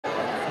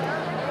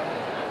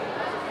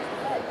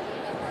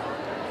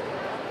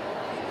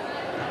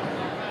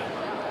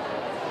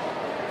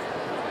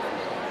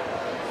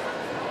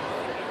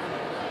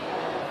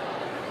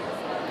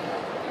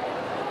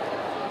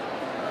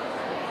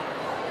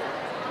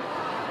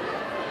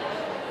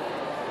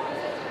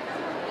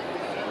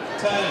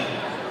10.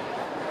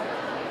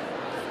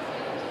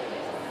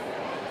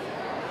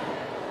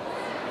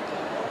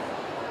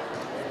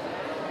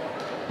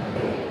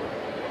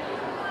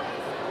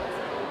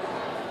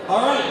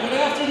 All right, good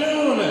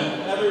afternoon,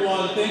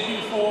 everyone. Thank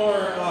you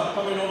for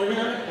coming over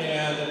here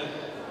and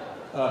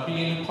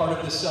being part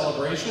of this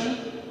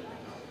celebration.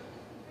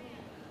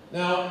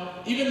 Now,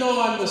 even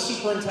though I'm the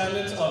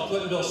superintendent of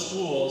Clintonville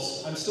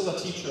Schools, I'm still a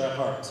teacher at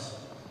heart.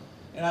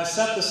 And I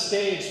set the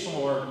stage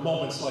for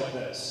moments like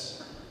this.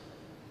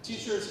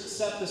 Teachers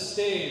set the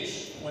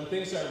stage when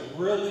things are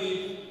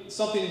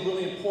something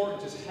really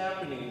important is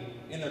happening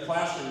in their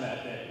classroom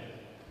that day.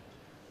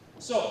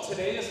 So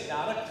today is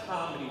not a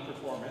comedy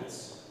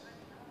performance.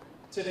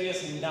 Today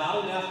is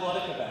not an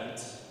athletic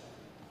event.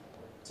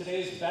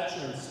 Today is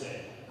Veterans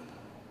Day.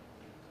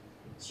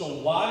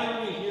 So why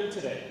are we here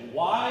today?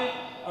 Why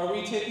are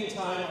we taking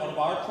time out of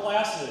our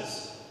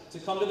classes to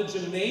come to the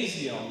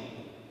gymnasium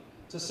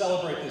to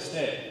celebrate this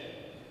day?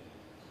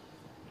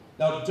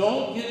 Now,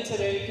 don't get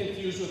today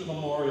confused with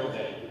Memorial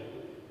Day.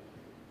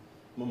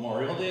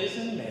 Memorial Day is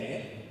in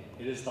May.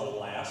 It is the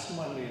last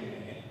Monday in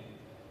May.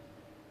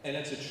 And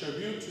it's a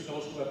tribute to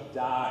those who have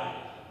died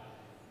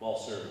while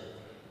serving.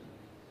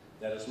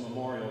 That is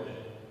Memorial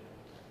Day.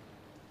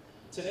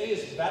 Today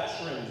is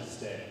Veterans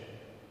Day.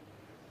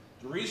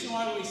 The reason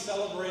why we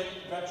celebrate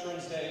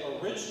Veterans Day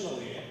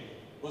originally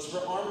was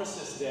for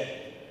Armistice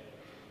Day.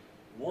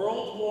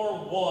 World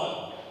War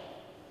I,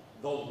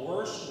 the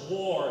worst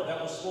war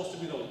that was supposed to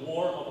be the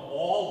war of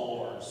all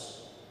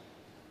wars,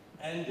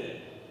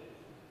 ended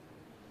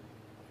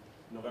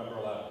November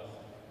 11th,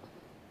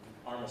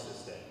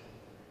 Armistice Day.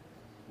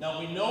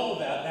 Now we know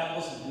that that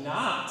was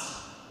not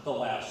the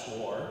last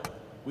war.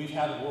 We've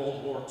had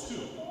World War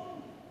II.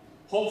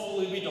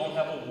 Hopefully we don't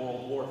have a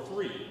World War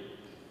III.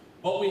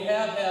 But we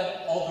have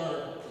had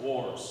other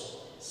wars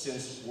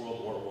since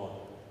World War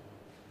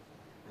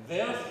I.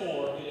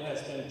 Therefore, it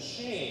has been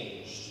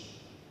changed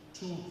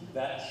to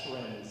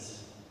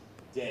Veterans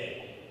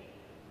Day.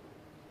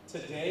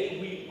 Today,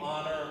 we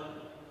honor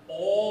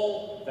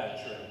all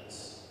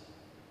veterans,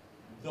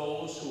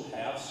 those who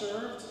have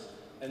served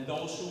and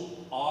those who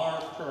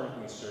are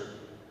currently serving.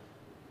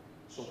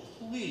 So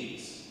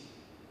please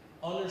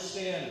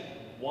understand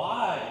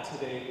why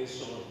today is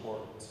so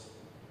important.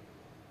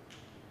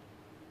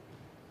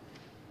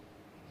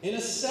 In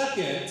a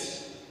second,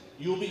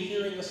 you'll be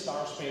hearing the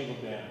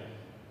Star-Spangled Banner.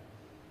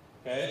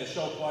 Okay, the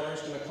show choir is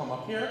going to come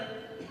up here,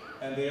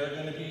 and they are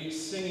going to be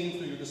singing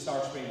for you the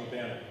Star-Spangled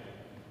Banner.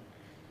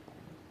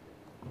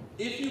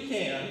 If you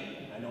can,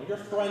 I know your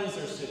friends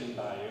are sitting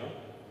by you,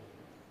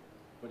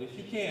 but if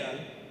you can,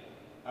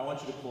 I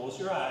want you to close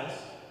your eyes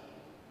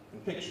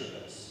and picture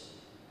this.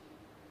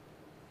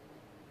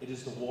 It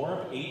is the War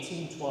of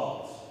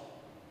 1812.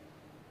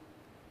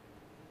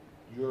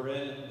 You're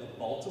in the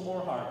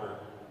Baltimore Harbor,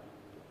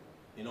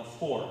 in a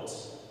fort.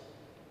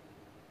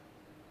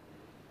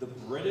 The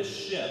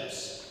British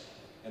ships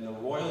and the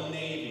Royal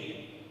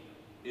Navy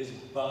is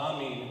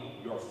bombing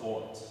your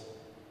fort.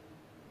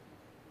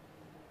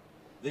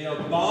 They are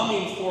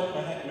bombing Fort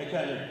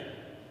McHenry.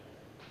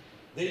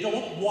 They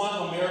don't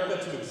want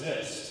America to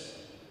exist.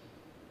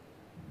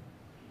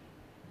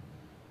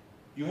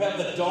 You have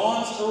the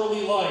dawn's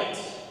early light.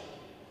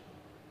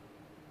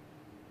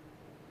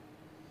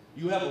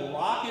 You have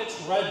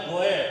rockets' red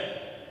glare.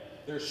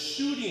 They're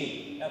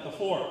shooting at the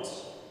fort.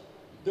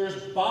 There's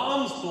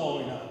bombs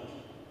blowing up.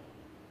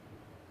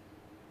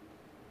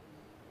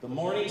 The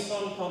morning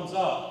sun comes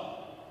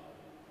up,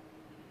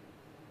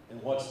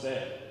 and what's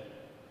there?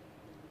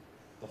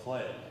 The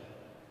flag.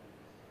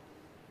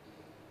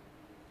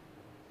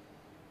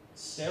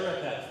 Stare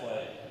at that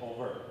flag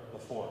over the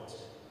fort.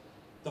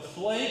 The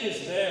flag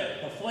is there.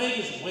 The flag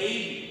is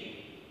waving.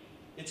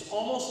 It's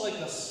almost like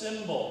a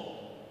symbol.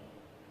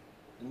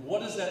 And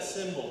what is that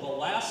symbol? The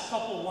last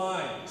couple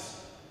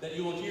lines that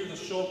you will hear the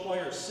show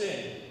choir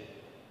sing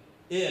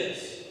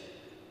is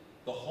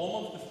the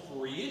home of the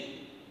free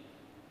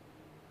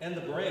and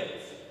the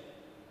brave.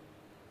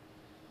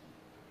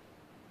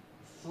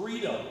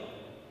 Freedom.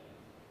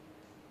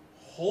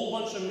 Whole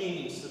bunch of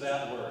meanings to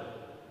that word.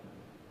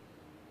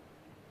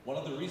 One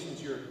of the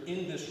reasons you're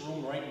in this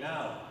room right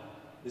now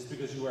is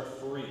because you are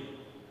free.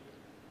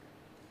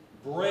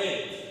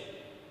 Brave.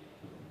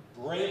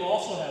 Brave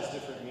also has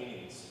different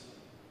meanings.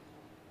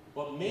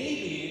 But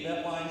maybe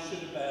that line should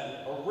have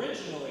been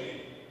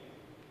originally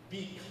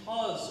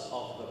because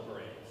of the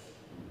brave.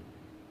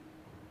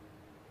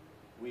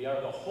 We are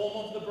the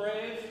home of the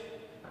brave,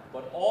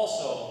 but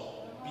also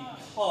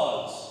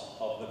because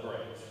of the brave.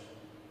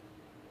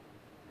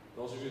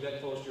 Those of you that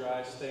closed your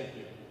eyes, thank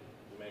you.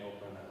 You may open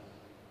them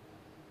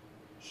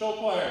now. Show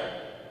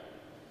choir,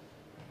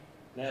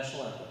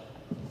 national anthem.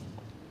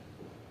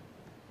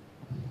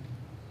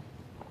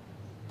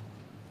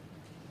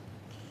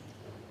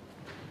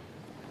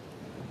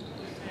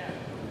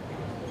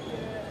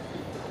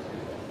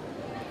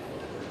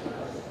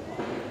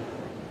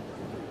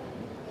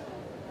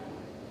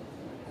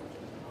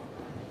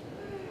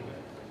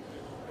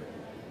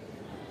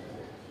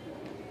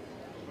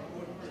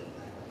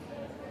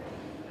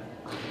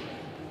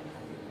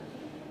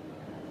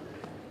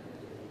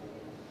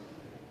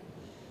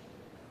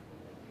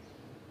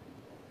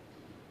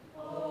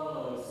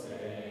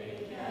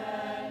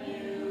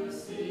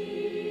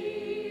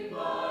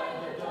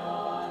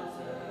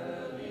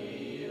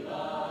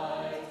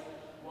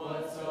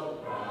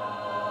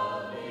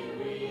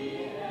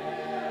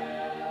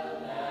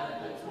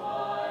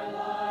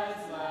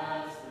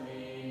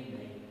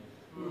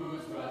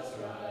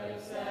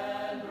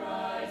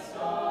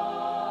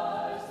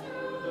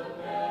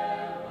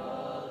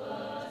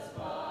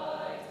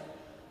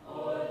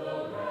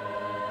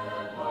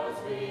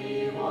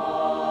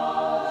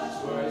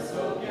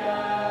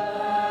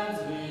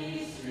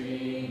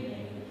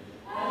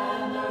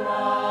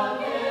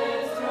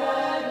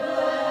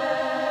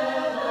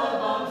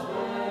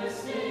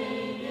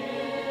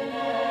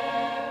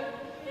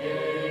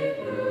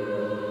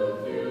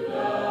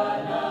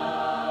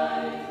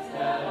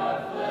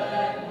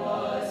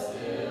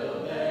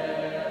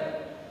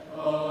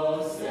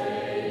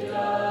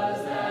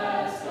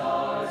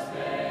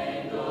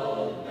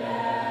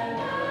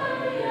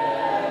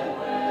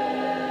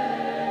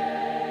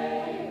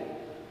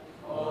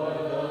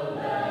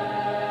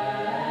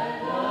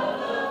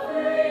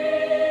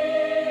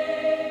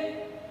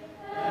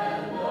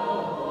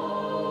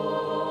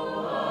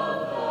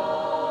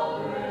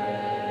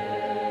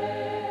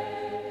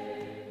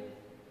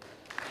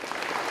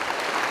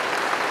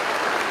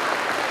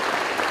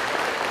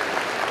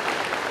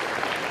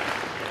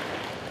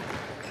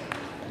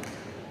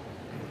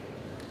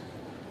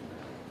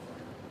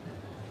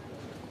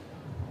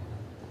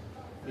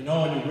 You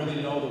know when you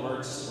really know the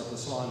words, what the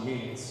song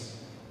means.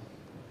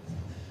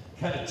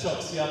 Kind of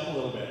chokes you up a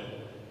little bit.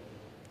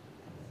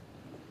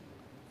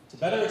 To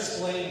better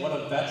explain what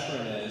a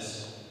veteran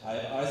is, I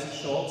have Isaac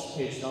Schultz,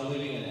 Paige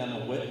Dunleavy, and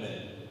Emma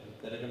Whitman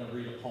that are going to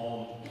read a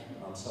poem.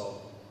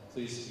 So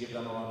please give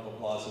them a round of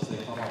applause as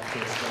they come up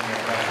to explain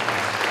their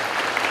veterans.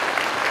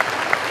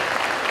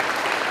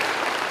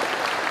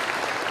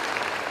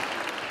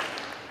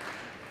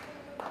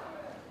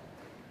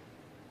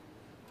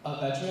 A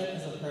veteran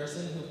is a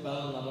person who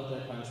fell in love with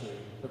their country,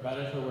 for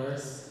better, for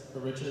worse, for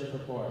richer, for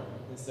poor,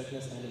 in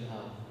sickness and in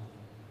health.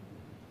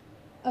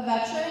 A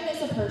veteran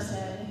is a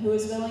person who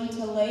is willing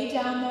to lay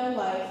down their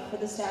life for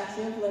the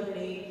Statue of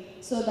Liberty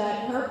so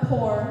that her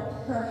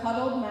poor, her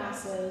huddled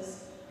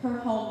masses, her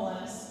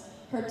homeless,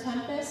 her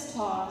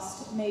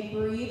tempest-tossed may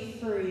breathe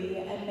free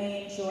and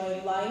may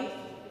enjoy life,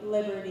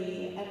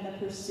 liberty, and the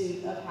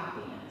pursuit of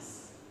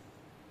happiness.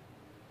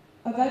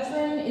 A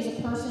veteran is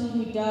a person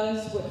who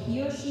does what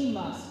he or she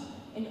must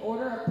in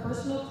order of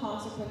personal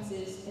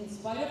consequences in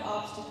spite of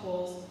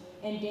obstacles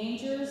and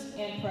dangers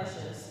and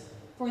pressures,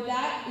 for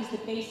that is the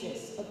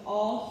basis of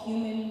all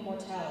human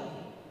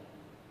mortality.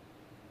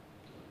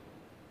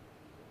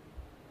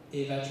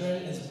 A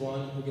veteran is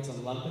one who gets a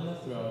lump in the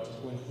throat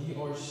when he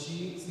or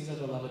she sees our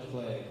beloved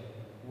flag,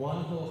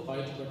 one who will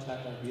fight to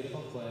protect our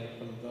beautiful flag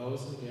from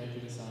those who dare to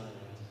dishonor it.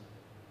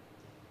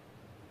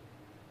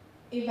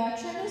 A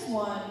veteran is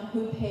one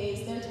who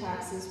pays their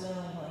taxes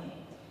willingly,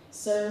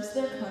 serves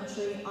their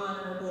country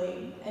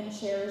honorably, and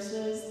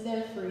cherishes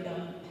their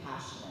freedom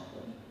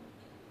passionately.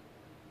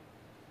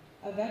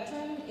 A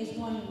veteran is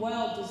one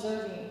well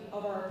deserving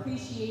of our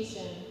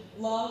appreciation,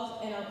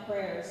 love, and our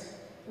prayers,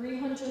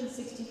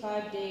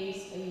 365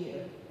 days a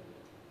year.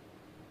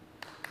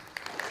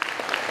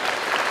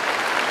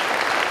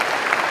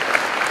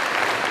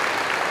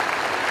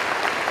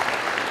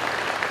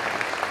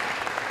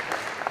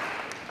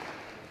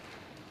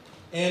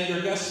 And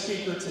your guest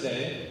speaker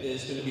today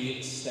is going to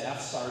be Staff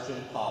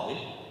Sergeant Polly.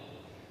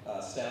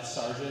 Staff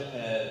Sergeant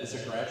is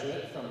a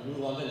graduate from New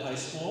London High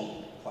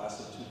School, class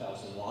of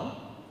 2001.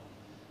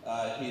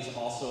 He's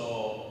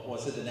also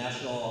was in the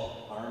National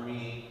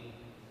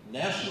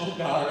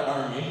Guard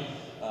Army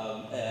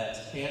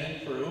at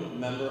Cannon Crew,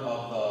 member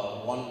of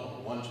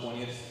the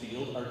 120th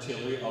Field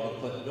Artillery out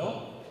of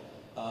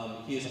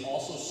Clintonville. He has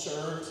also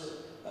served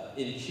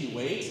in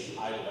Kuwait,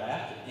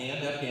 Iraq,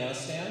 and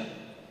Afghanistan.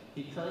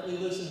 He currently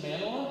lives in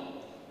Manila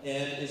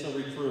and is a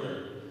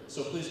recruiter.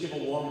 So please give a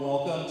warm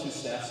welcome to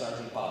Staff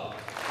Sergeant Polly.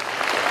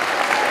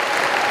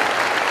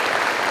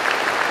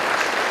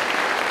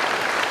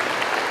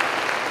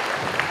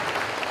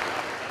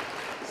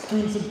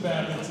 Students and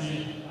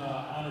faculty,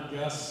 honored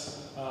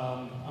guests,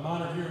 I'm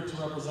honored here to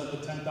represent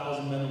the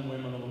 10,000 men and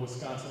women of the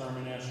Wisconsin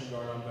Army National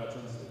Guard on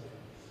Veterans Day.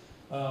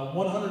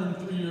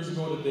 103 years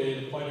ago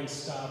today, the fighting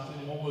stopped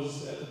in what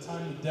was at the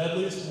time the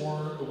deadliest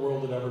war the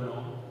world had ever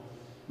known.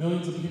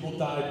 Millions of people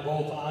died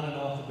both on and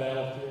off the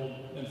battlefield,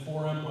 and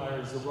four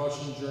empires, the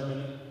Russian,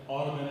 German,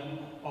 Ottoman,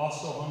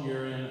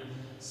 Austro-Hungarian,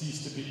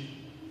 ceased to be.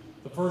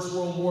 The First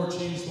World War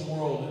changed the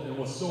world and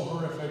was so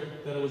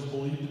horrific that it was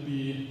believed to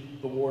be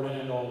the war to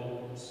end all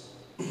wars.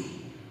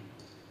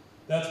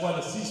 That's why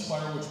the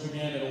ceasefire, which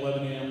began at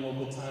 11 a.m.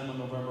 local time on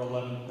November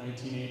 11,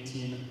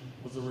 1918,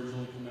 was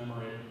originally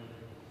commemorated.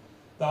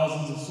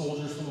 Thousands of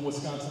soldiers from the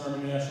Wisconsin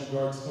Army National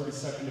Guard's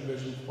 32nd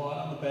Division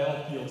fought on the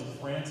battlefields of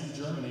France and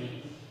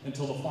Germany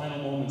until the final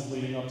moments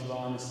leading up to the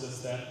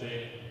armistice that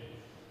day.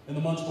 In the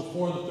months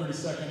before, the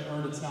 32nd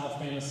earned its now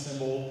famous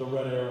symbol, the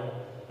Red Arrow,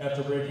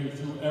 after breaking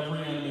through every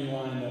enemy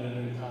line that it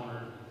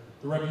encountered.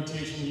 The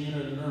reputation the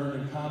unit had earned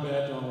in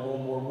combat during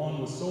World War I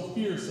was so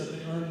fierce that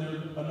they earned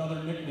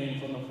another nickname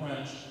from the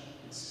French,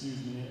 excuse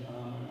me, I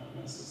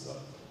might mess this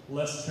up,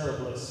 Les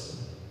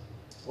Terribles,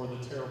 or the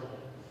Terrible.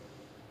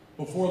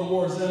 Before the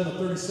war's end, the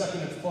 32nd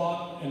had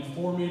fought in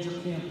 4 major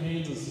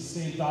campaigns and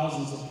sustained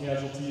thousands of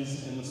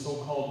casualties in the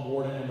so-called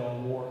war to end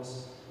all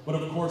wars. But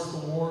of course,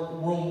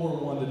 World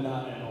War I did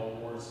not end all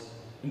wars.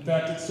 In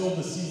fact, it sowed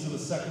the seeds of the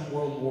Second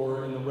World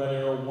War, and the Red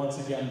Arrow once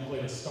again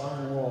played a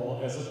starring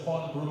role as it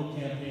fought brutal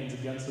campaigns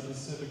against the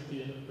Pacific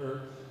Theater,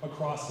 or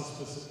across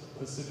the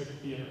Pacific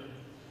Theater,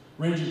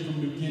 ranging from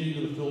New Guinea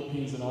to the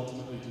Philippines and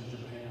ultimately to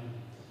Japan.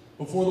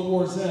 Before the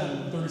war's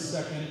end, the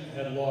 32nd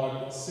had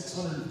logged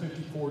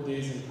 654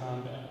 days in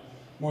combat,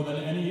 more than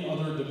any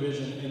other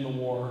division in the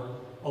war.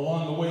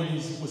 Along the way,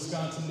 these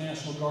Wisconsin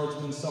National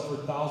Guardsmen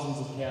suffered thousands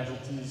of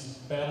casualties,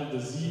 battled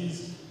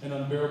disease and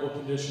unbearable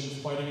conditions,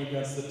 fighting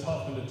against the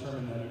tough and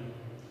determined enemy.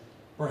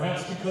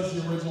 Perhaps because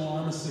the original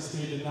Armistice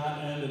Day did not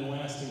end in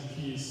lasting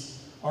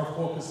peace, our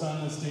focus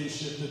on this day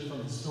shifted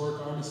from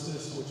historic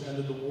armistice, which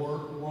ended the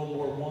World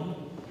War I,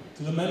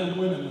 to the men and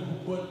women who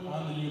put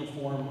on the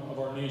uniform of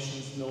our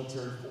nation's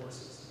military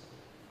forces.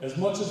 As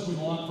much as we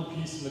long for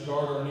peace and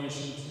guard our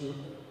nation to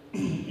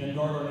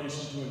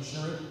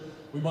ensure it,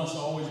 we must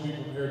always be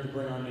prepared to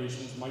bring our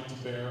nation's might to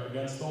bear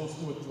against those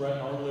who would threaten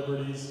our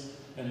liberties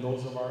and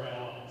those of our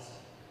allies.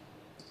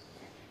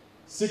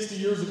 60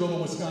 years ago, the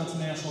Wisconsin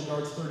National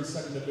Guard's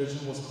 32nd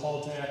Division was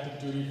called to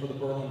active duty for the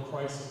Berlin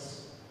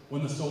crisis.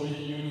 when the Soviet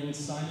Union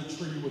signed a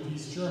treaty with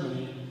East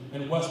Germany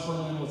and West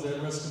Berlin was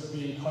at risk of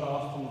being cut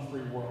off from the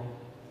free world.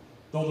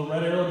 Though the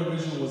Red Arrow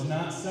Division was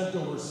not sent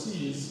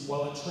overseas,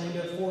 while it trained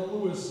at Fort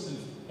Lewis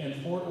and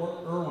Fort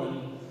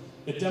Irwin,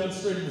 it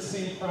demonstrated the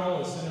same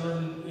prowess and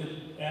earned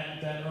it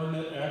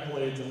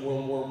accolades in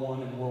World War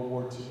I and World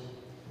War II.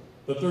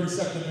 The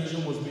 32nd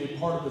Division was made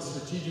part of the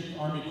Strategic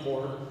Army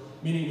Corps,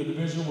 meaning the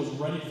division was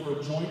ready for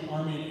a joint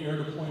Army and air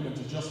deployment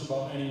to just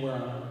about anywhere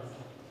on Earth.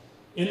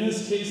 In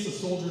this case, the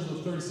soldiers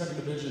of the 32nd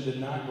Division did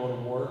not go to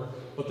war,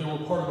 but they were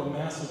part of a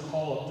massive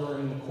call-up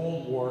during the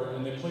Cold War,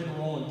 and they played a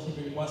role in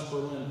keeping West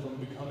Berlin from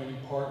becoming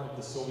part of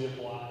the Soviet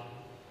bloc.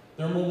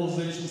 Their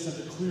mobilization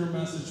sent a clear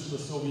message to the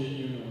Soviet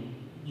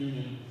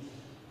Union,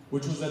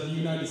 which was that the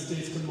United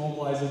States could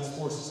mobilize its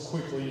forces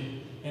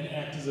quickly and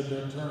act as a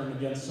deterrent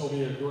against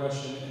Soviet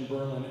aggression in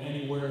Berlin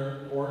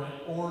anywhere or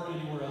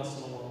anywhere else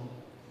in the world.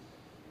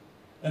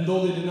 And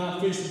though they did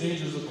not face the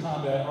dangers of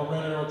combat, our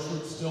Red Arrow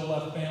troops still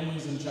left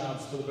families and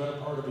jobs for the better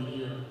part of a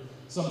year.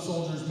 Some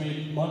soldiers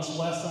made much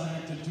less on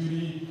active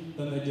duty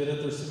than they did at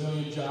their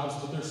civilian jobs,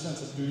 but their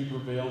sense of duty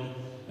prevailed,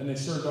 and they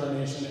served our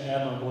nation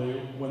admirably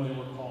when they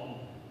were called.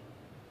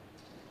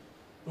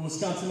 The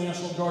Wisconsin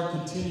National Guard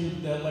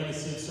continued that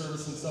legacy of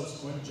service in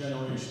subsequent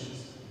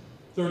generations.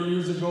 30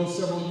 years ago,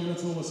 several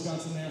units of the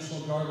Wisconsin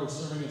National Guard were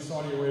serving in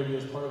Saudi Arabia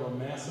as part of a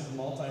massive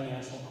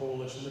multinational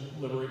coalition to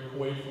liberate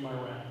Kuwait from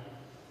Iraq.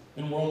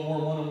 In World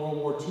War I and World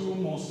War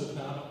II, most if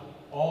not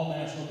all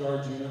National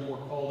Guard units were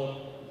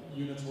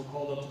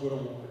called up to go to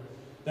war.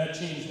 That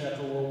changed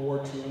after World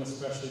War II, and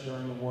especially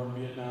during the war in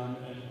Vietnam,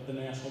 and the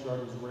National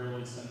Guard was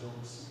rarely sent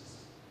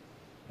overseas.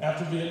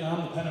 After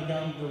Vietnam, the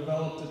Pentagon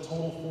developed a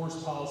total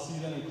force policy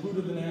that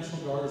included the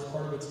National Guard as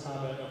part of its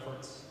combat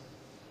efforts.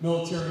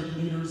 Military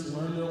leaders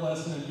learned their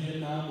lesson in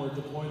Vietnam, where it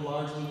deployed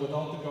largely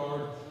without the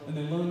Guard, and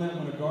they learned that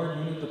when a Guard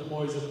unit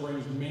deploys, it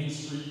brings Main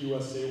Street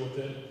USA with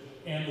it,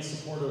 and the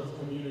support of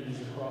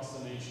communities across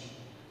the nation.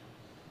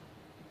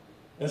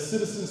 As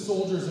citizen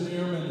soldiers and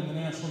airmen in the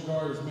National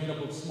Guard is made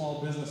up of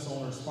small business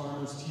owners,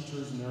 farmers,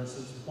 teachers,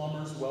 nurses,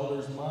 plumbers,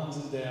 welders, moms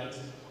and dads,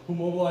 who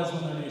mobilize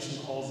when their nation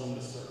calls them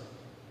to serve.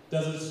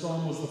 Desert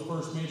Storm was the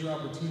first major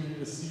opportunity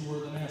to see where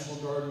the National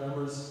Guard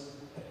members,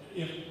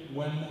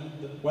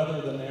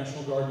 whether the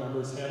National Guard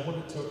members had what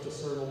it took to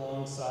serve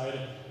alongside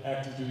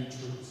active duty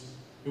troops.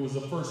 It was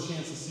the first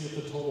chance to see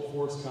if the total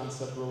force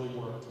concept really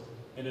worked,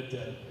 and it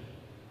did.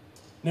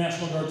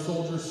 National Guard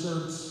soldiers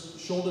served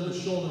shoulder to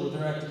shoulder with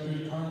their active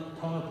duty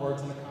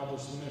counterparts and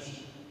accomplished the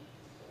mission.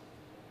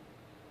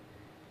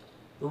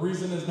 The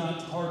reason is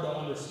not hard to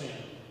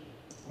understand.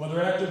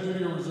 Whether active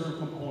duty or reserve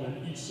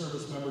component, each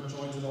service member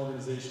joins an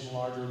organization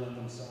larger than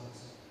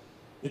themselves.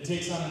 It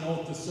takes on an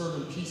oath to serve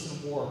in peace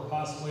and war,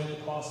 possibly at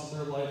the cost of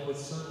their life, but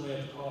certainly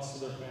at the cost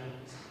of their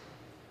families.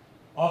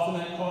 Often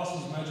that cost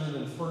was measured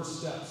in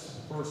first steps,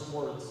 first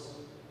words,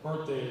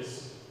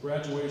 birthdays,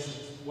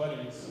 graduations,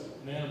 weddings,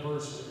 and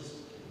anniversaries.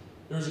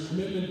 There's a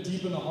commitment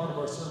deep in the heart of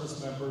our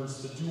service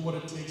members to do what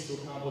it takes to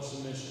accomplish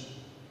the mission.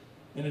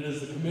 And it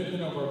is the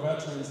commitment of our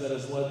veterans that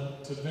has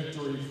led to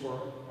victory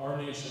for our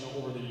nation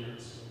over the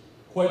years.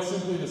 Quite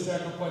simply, the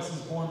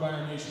sacrifices borne by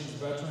our nation's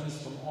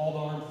veterans from all the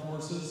armed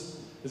forces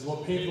is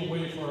what paved the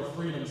way for our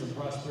freedoms and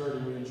prosperity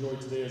we enjoy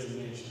today as a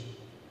nation.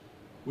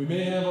 We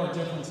may have our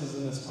differences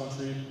in this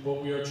country,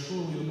 but we are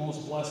truly the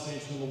most blessed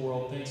nation in the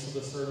world thanks to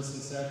the service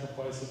and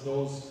sacrifice of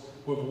those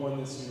who have worn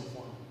this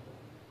uniform.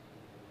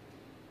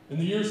 In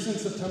the years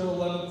since September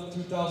 11th,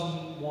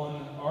 2001,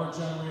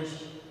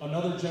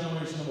 another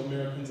generation of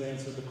Americans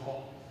answered the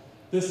call,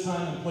 this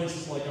time in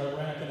places like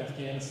Iraq and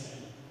Afghanistan,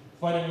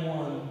 fighting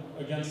war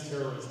against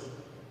terrorism.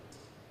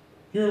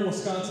 Here in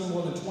Wisconsin,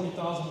 more than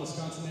 20,000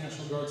 Wisconsin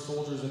National Guard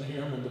soldiers and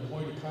airmen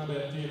deployed to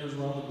combat theaters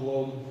around the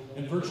globe,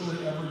 and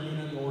virtually every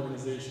unit in the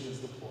organization is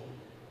deployed.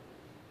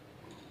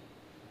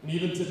 And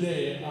even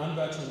today, on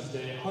Veterans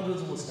Day,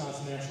 hundreds of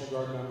Wisconsin National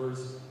Guard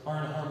members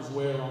are in harm's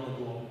way around the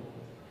globe.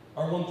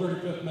 Our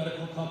 135th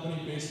Medical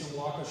Company, based in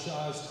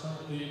Waukesha, is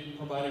currently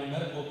providing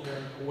medical care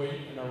in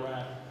Kuwait and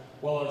Iraq,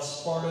 while our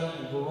Sparta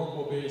and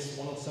Baroque-based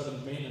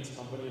 107th Maintenance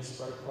Company is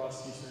spread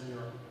across Eastern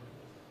Europe.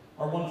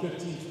 Our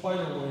 115th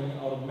Fighter Wing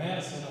out of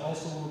Madison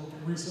also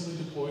recently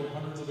deployed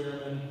hundreds of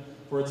airmen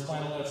for its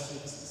final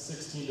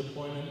F-16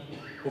 deployment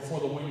before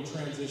the wing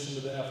transitioned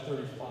to the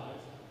F-35.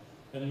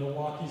 And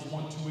Milwaukee's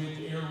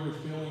 128th Air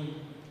Refueling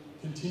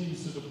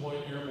continues to deploy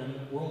airmen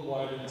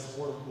worldwide in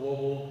support of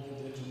global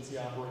contingency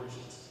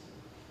operations.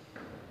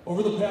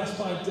 Over the past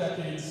 5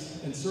 decades,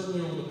 and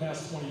certainly over the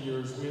past 20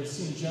 years, we have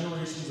seen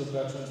generations of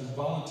veterans who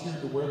volunteered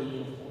to wear the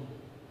uniform.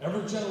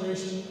 Every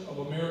generation of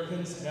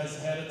Americans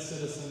has had its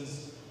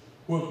citizens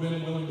who have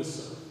been willing to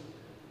serve.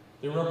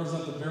 They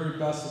represent the very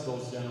best of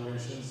those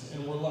generations,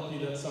 and we're lucky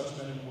that such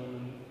men and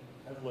women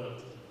have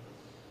lived.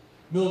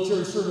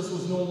 Military service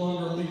was no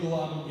longer a legal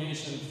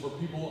obligation for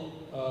people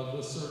of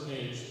a certain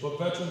age, but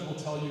veterans will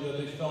tell you that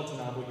they felt an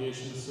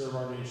obligation to serve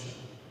our nation.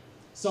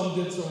 Some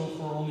did so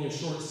for only a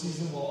short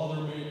season, while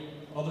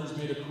others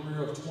made a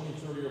career of 20,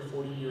 30, or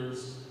 40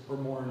 years or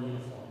more in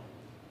uniform.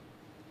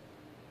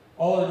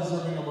 All are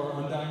deserving of our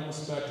undying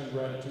respect and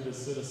gratitude as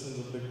citizens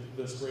of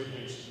this great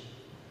nation.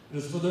 It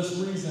is for this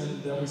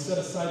reason that we set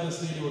aside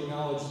this day to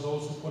acknowledge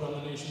those who put on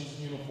the nation's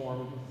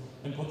uniform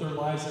and put their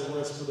lives at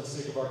risk for the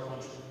sake of our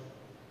country.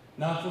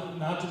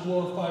 Not to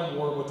glorify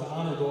war, but to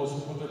honor those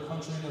who put their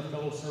country and their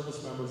fellow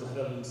service members ahead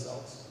of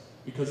themselves.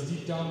 Because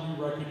deep down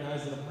we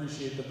recognize and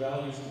appreciate the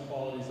values and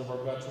qualities of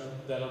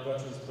that our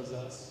veterans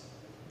possess.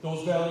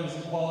 Those values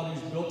and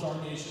qualities built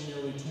our nation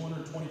nearly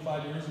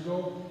 225 years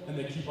ago, and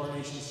they keep our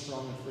nation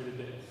strong and free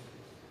today.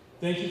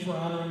 Thank you for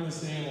honoring this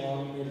day and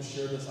allowing me to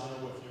share this honor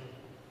with you.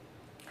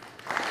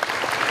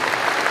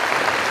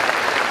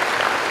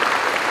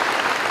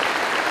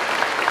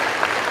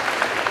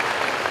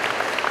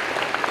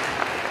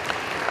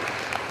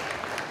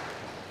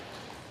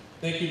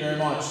 Thank you very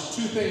much.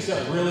 Two things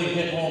that really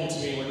hit home to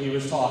me when he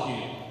was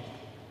talking.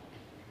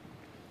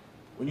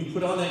 When you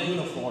put on that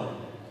uniform,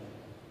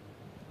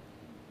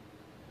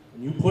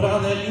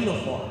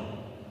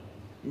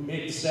 you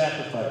make the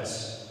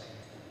sacrifice.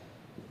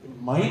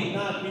 It might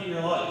not be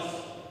your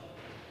life,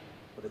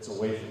 but it's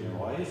away from your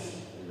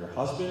wife, or your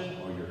husband,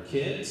 or your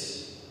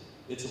kids.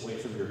 It's away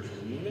from your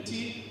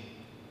community.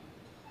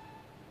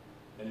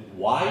 And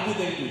why do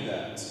they do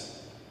that?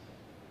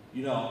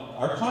 You know,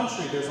 our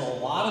country, there's a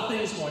lot of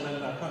things going on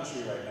in our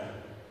country right now.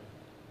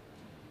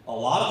 A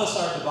lot of us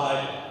are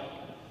divided.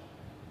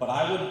 But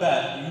I would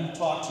bet you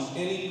talk to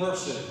any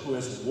person who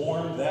has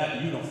worn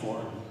that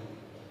uniform,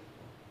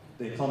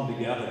 they come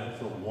together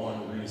for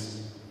one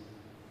reason: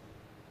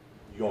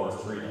 your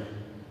freedom.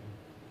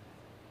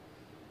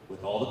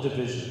 With all the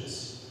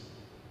divisions,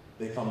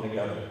 they come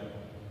together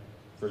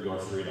for your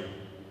freedom.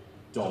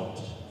 Don't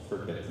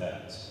forget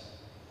that.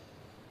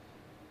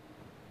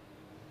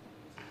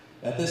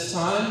 At this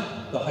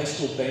time, the high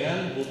school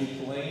band will be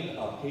playing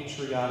a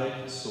patriotic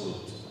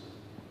salute.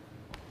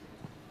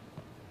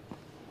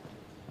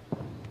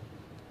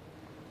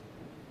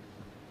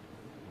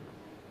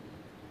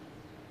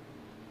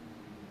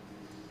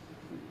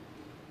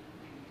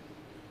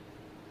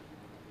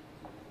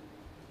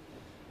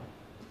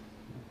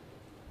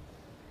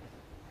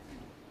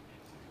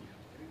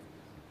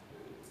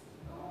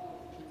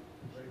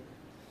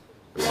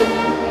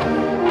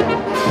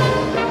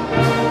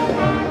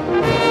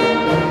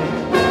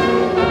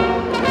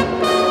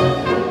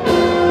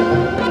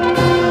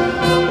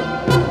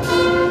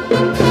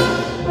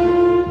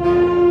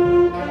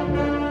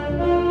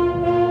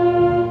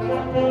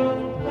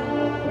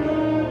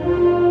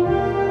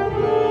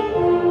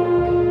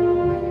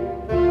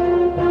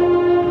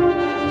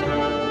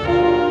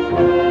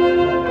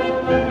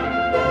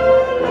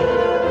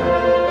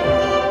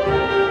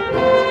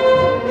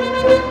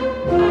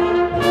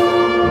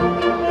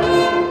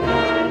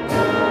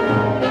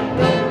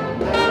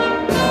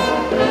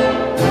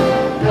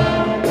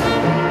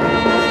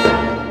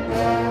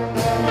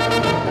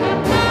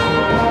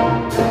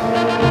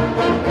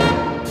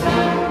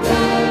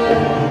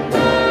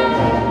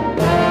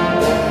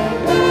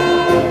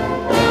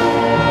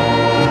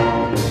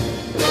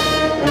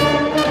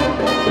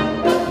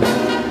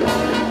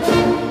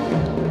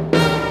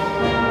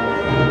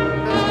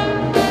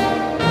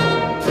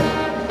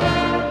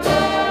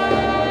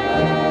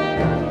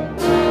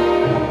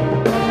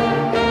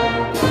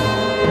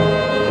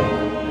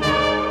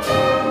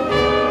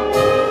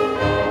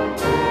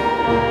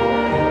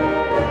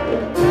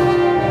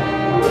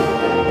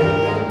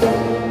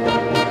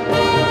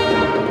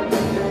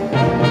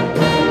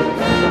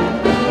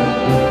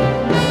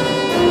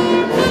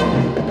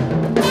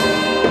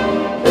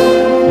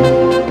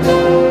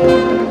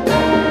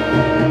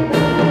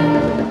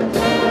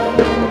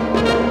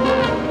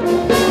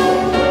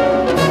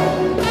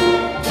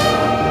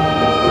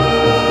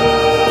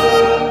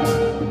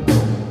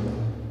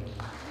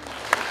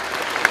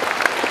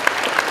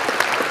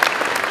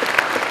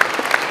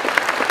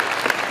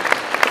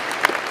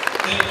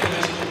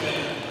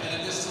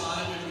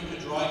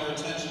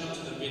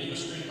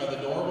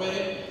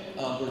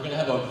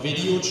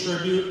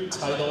 Tribute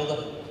titled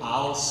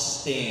 "I'll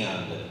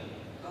Stand."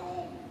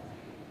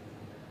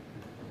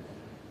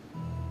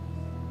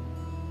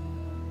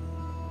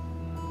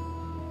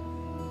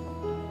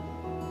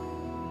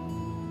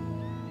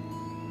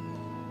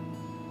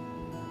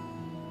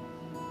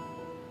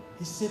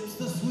 He sips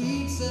the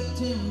sweet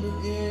September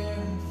air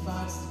and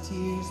fights the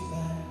tears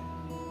back.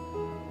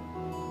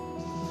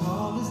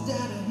 Call his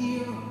dad a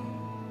hero,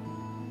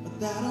 but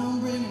that don't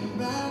bring him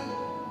back.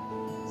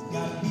 He's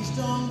gotta be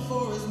strong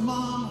for his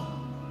mama,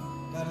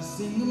 gotta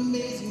sing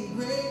Amazing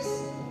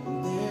Grace,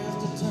 and there's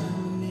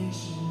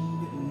determination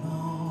written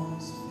on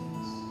his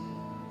face.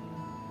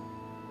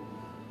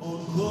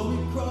 Old Glory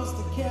across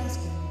the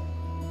casket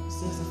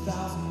says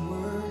 1,000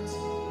 words.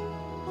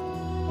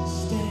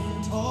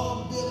 Stand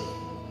tall, Billy,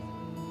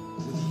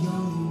 were the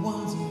only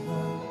ones he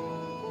heard.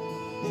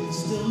 In the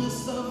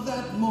stillness of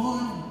that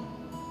morning,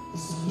 the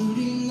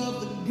saluting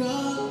of the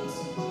guns,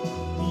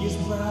 he is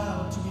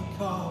proud to be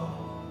called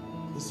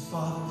his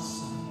father's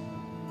son.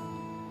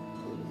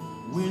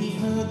 When he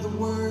heard the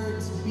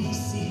words, "Be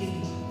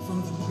seated,"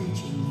 from the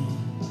preacher man,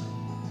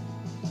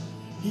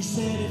 he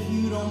said, "If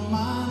you don't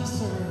mind,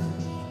 sir,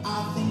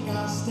 I think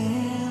I'll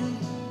stand.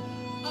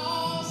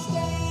 I'll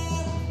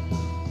stand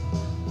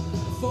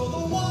for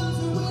the ones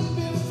who went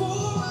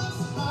before us.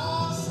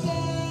 I'll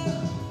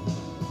stand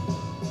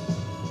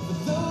for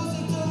those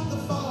who took the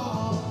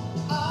fall.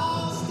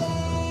 I'll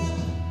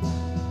stand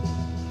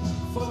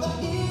for the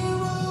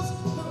heroes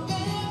who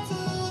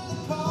answered the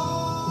call,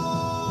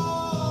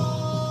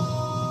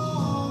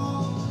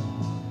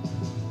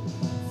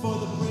 for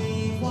the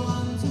brave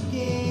ones who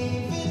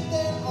gave it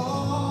their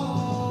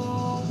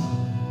all.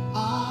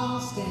 I'll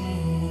stand.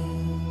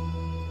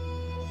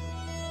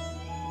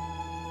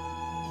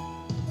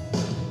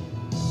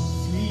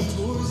 3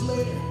 tours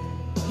later,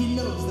 he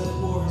knows that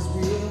war is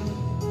real.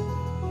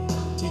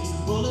 Takes a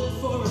bullet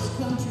for his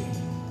country.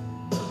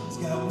 He's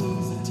got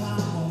wounds that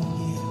time won't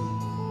heal.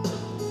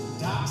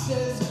 Doc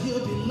says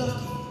he'll be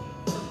lucky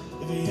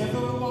if he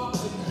ever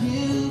walks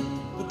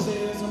again, but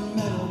there's a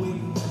medal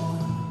waiting for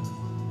him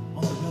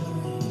on the other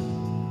end.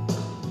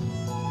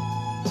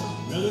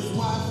 Well, his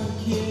wife and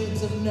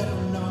kids have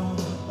never known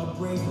a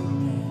braver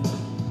man,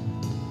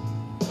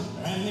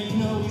 and they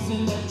know he's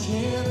in that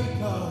chair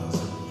because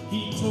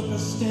he took a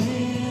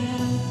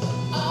stand.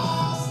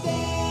 I'll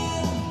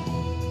stand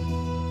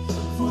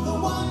for the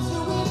ones who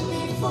went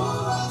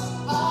before us.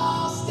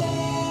 I'll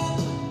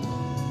stand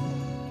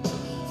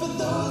for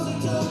those who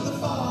took the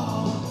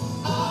fall.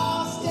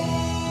 I'll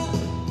stand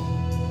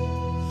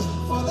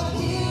for the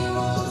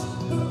heroes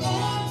who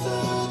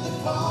answered the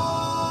call,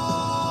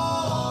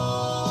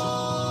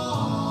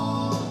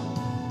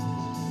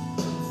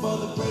 for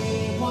the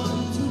brave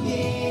ones who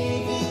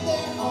gave it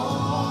their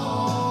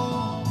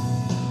all.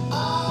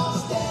 I'll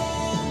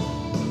stand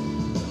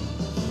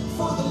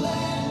for the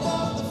land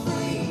of the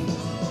free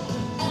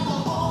and the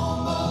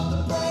home of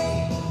the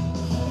brave,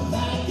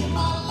 that I give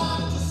my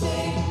life to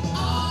save.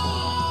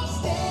 I'll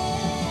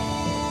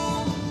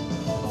stand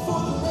for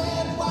the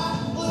red, white,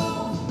 and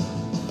blue,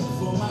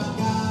 for my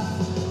God,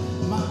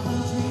 my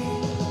country,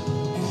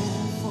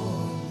 and for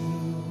you.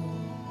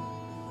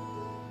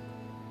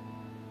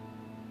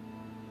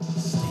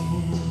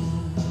 Stand.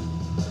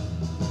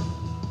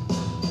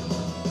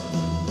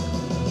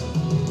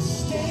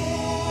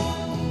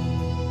 Stand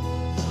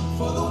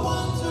for the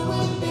ones who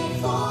went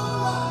before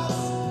us.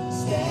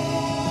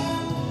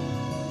 Stand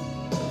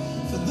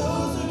for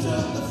those who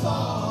took the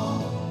fall.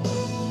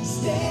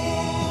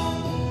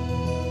 Stand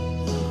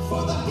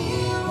for the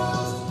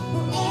heroes who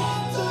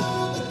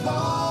answered the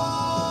call,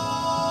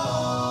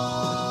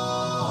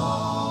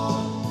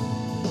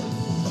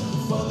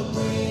 for the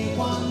brave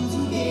ones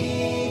who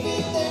gave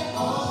it their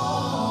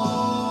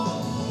all,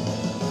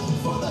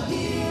 for the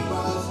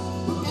heroes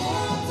who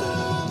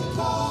answered the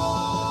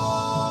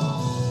call.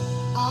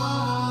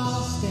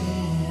 I'll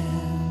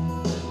stand.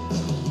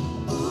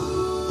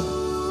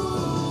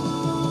 Ooh,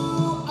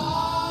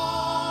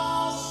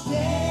 I'll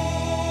stand.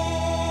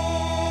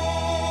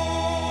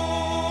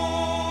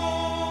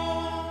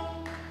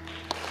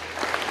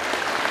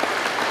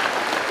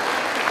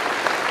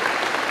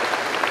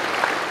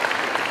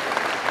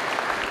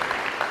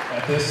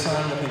 At this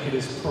time, I think it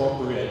is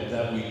appropriate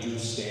that we do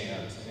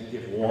stand and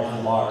give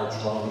one large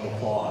round of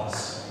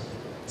applause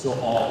to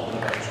all the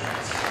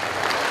veterans.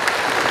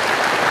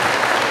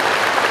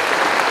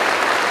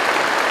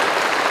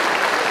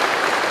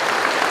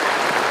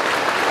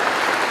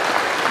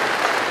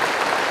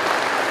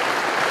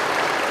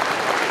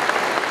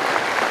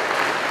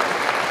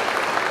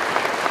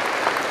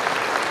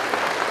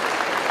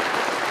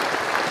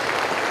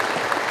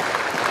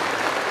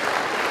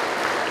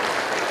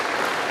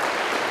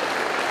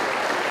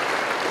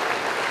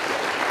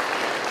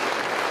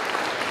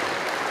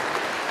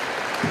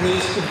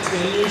 Please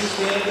continue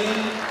standing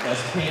as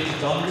Paige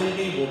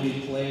Dunleavy will be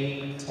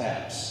playing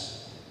taps.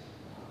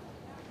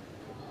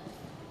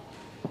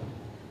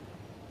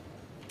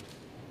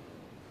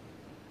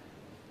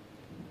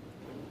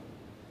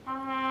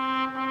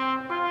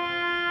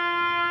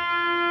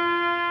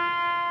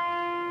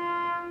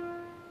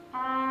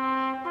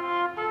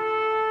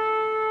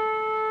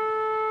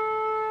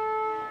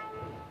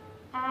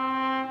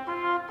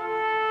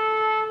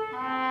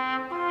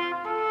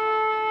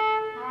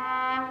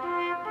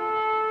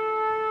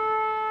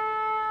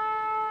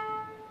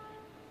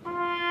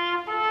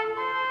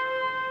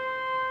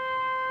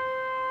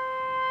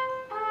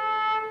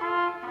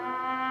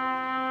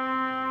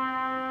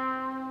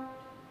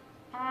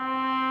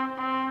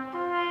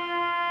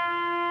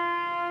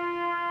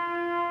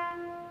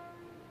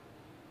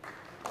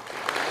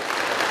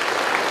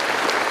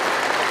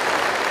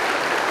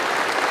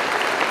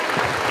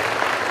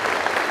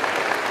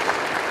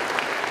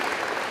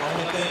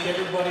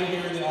 Everybody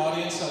here in the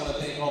audience, I want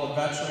to thank all the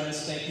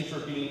veterans. Thank you for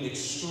being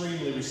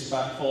extremely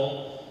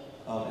respectful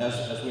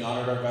as we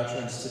honored our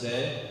veterans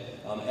today.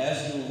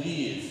 As you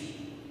leave,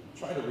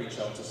 try to reach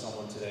out to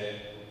someone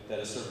today that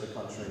has served the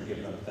country and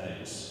give them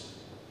thanks.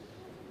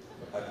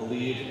 I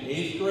believe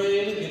 8th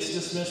grade gets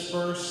dismissed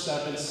first,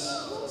 7th,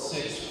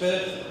 6th,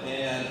 5th,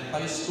 and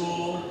high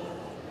school,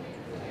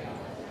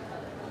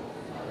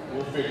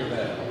 we'll figure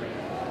that out.